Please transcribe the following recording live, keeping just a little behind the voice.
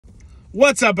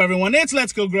What's up, everyone? It's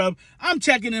Let's Go Grub. I'm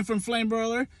checking in from Flame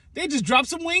Broiler. They just dropped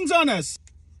some wings on us.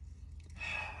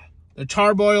 They're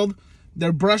charbroiled.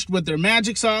 They're brushed with their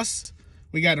magic sauce.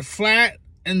 We got a flat,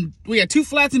 and we got 2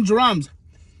 flats and drums.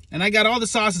 And I got all the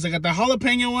sauces. I got the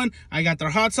jalapeno one, I got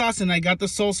their hot sauce, and I got the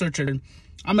soul searcher.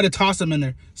 I'm going to toss them in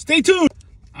there. Stay tuned.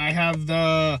 I have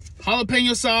the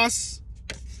jalapeno sauce,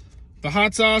 the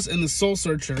hot sauce, and the soul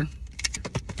searcher.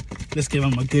 Let's give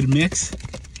them a good mix.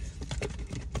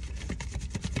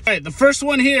 All right, the first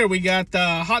one here, we got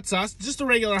the hot sauce, just a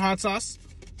regular hot sauce.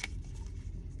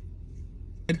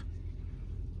 Look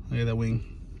at that wing.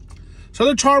 So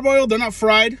they're charbroiled, they're not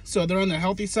fried, so they're on the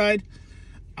healthy side.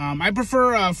 I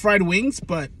prefer fried wings,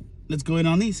 but let's go in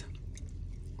on these.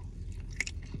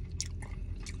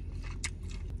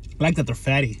 I like that they're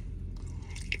fatty.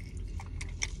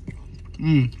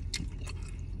 Ooh,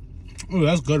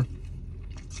 that's good.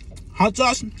 Hot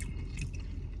sauce,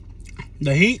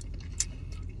 the heat,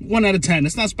 1 out of 10.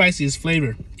 It's not spicy, it's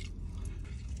flavor.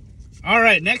 All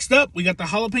right, next up, we got the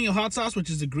jalapeno hot sauce, which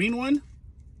is the green one.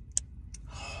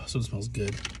 Oh, this one smells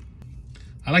good.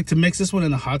 I like to mix this one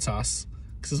in the hot sauce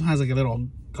because this one has like a little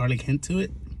garlic hint to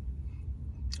it.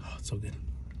 Oh, it's so good.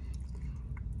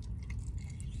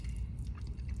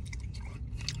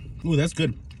 Ooh, that's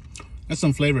good. That's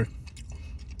some flavor.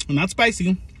 Not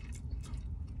spicy.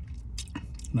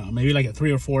 No, maybe like a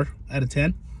 3 or 4 out of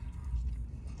 10.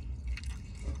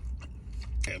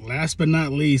 Okay, last but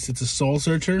not least, it's a soul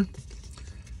searcher.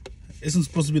 This one's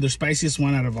supposed to be the spiciest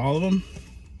one out of all of them.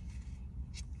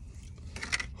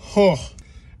 Oh,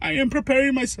 I am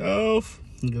preparing myself.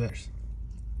 Look at theirs.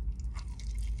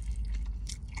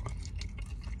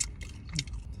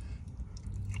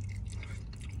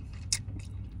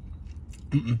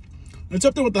 It's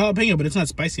up there with the jalapeno, but it's not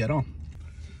spicy at all.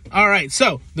 All right,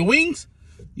 so the wings,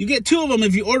 you get 2 of them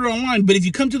if you order online, but if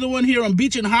you come to the one here on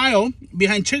Beach and Ohio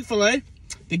behind Chick-fil-A,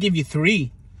 they give you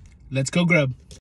 3. Let's go grub.